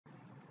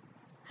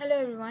Hello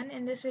everyone,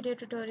 in this video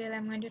tutorial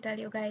I'm going to tell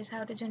you guys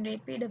how to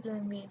generate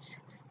PWM waves.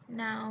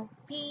 Now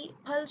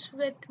pulse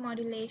width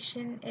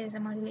modulation is a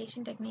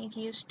modulation technique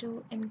used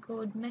to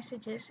encode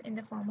messages in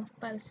the form of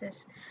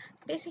pulses.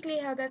 Basically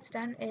how that's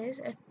done is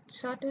a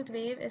sawtooth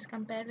wave is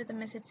compared with a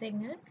message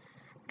signal,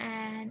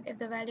 and if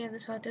the value of the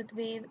sawtooth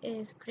wave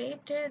is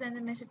greater than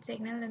the message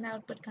signal, then the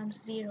output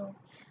comes 0.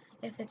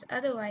 If it's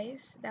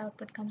otherwise, the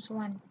output comes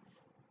 1.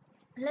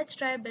 Let's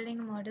try building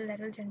a model that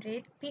will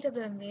generate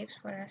PWM waves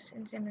for us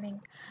in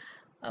Simulink.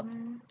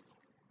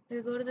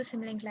 We'll go to the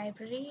Simulink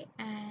library,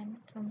 and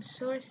from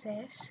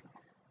sources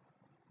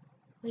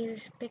we'll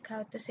pick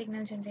out the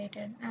signal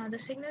generator. Now the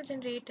signal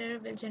generator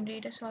will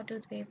generate a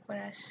sawtooth wave for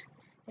us.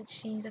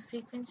 Let's change the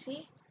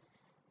frequency.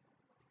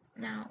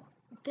 Now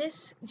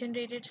this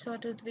generated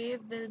sawtooth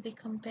wave will be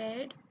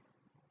compared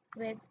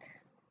with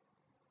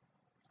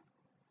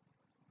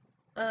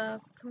a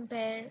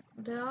compare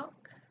block,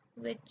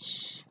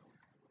 which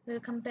will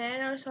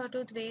compare our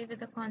sawtooth wave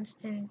with a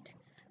constant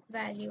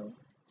value.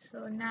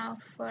 So now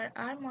for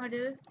our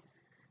model,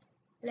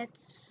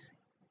 let's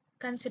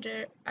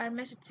consider our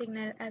message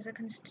signal as a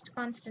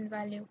constant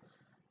value.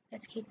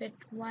 Let's keep it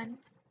 1,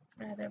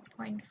 rather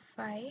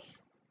 0.5,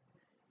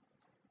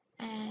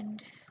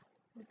 and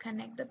we'll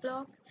connect the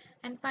block.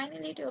 And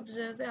finally, to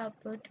observe the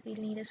output,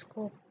 we'll need a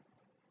scope.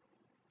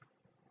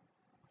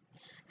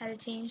 I'll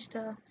change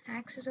the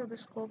axis of the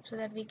scope so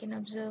that we can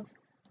observe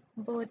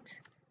both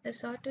the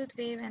sawtooth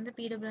wave and the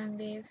PWM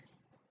wave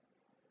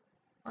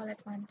all at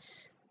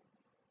once.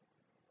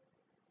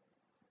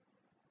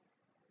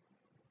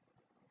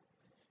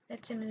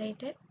 Let's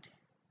simulate it.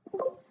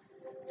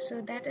 So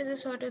that is the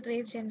sawtooth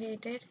wave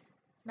generated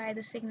by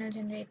the signal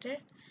generator,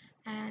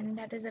 and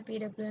that is a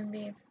PWM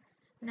wave.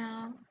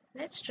 Now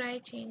let's try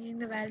changing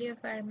the value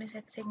of our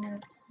message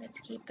signal. Let's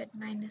keep it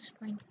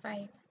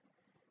 -0.5.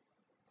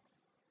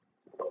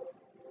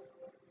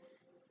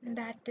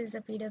 That is the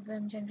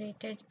PWM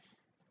generated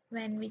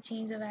when we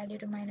change the value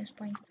to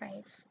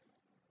 -0.5.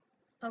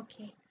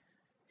 Okay,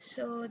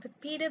 so the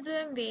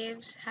PWM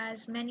waves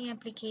has many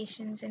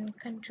applications in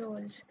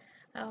controls,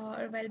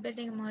 or while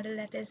building a model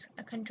that is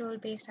a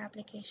control-based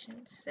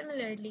application.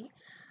 Similarly,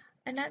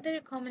 another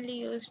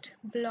commonly used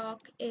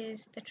block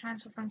is the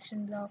transfer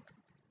function block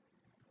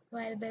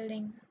while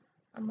building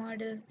a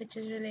model which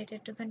is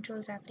related to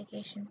controls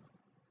application.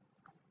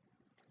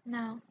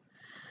 Now,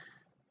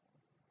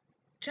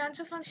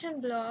 transfer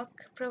function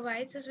block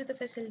provides us with the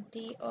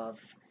facility of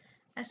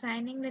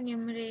assigning the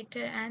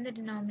numerator and the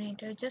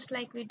denominator just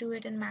like we do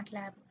it in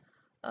MATLAB.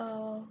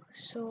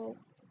 So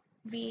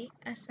we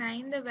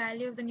assign the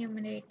value of the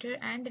numerator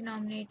and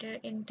denominator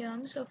in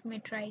terms of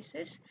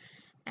matrices,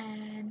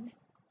 and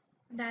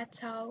that's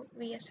how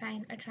we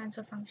assign a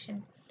transfer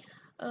function.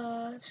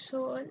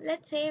 So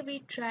let's say we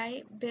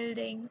try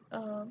building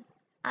a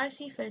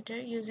RC filter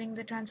using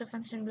the transfer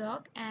function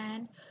block,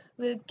 and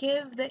we'll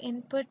give the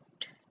input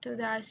to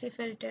the RC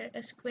filter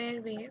a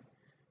square wave.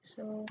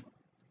 So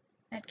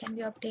that can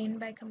be obtained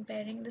by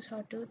comparing the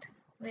sawtooth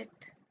with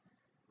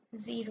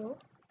 0.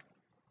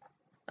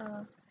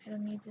 I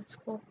don't need the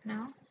scope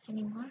now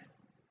anymore.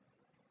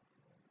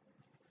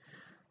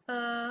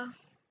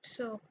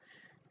 So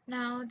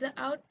now the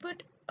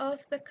output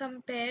of the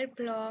compare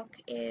block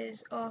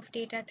is of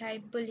data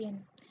type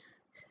boolean,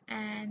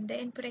 and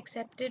the input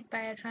accepted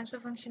by a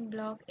transfer function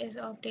block is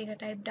of data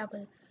type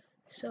double.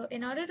 So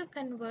in order to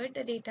convert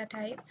the data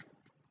type,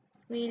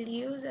 we'll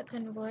use a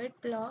convert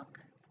block.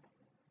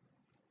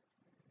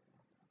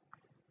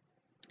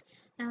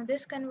 Now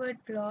this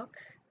convert block,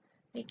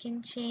 we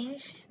can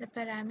change the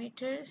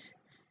parameters,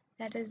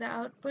 that is the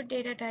output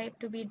data type,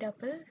 to be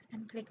double,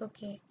 and click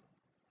OK.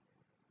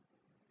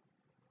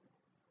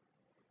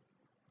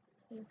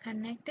 We'll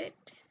connect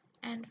it,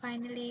 and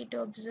finally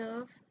to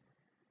observe,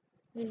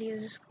 we'll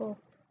use a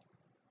scope.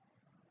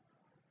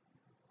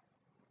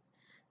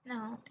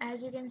 Now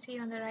as you can see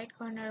on the right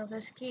corner of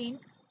the screen,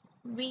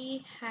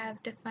 we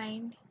have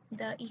defined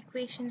the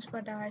equations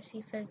for the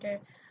RC filter.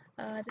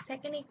 The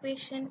second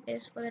equation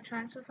is for the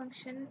transfer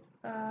function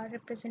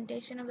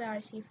representation of the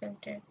RC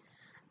filter.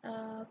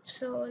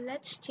 So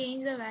let's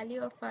change the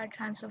value of our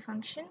transfer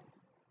function.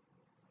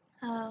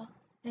 The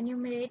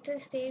numerator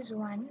stays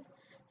 1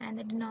 and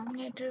the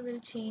denominator will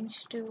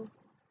change to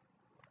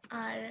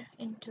R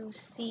into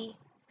C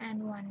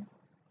and 1.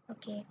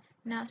 Okay,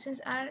 now since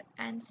R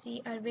and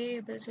C are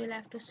variables, we'll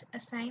have to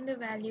assign the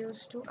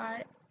values to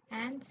R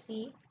and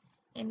C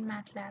in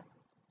MATLAB.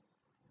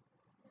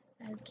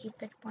 I'll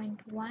keep it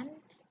 0.1,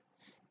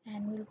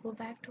 and we'll go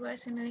back to our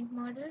Simulink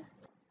model.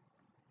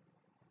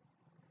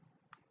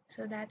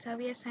 So that's how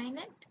we assign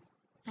it,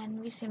 and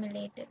we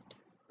simulate it.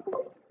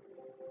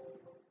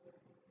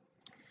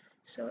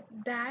 So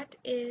that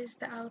is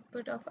the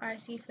output of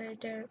RC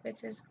filter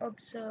which is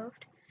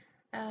observed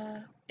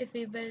if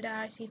we build a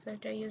RC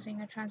filter using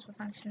a transfer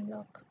function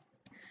block.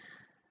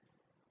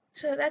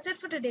 So that's it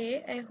for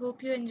today. I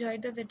hope you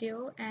enjoyed the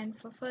video, and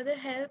for further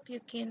help you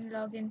can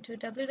log into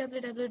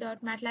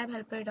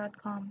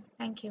www.matlabhelper.com.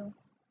 Thank you.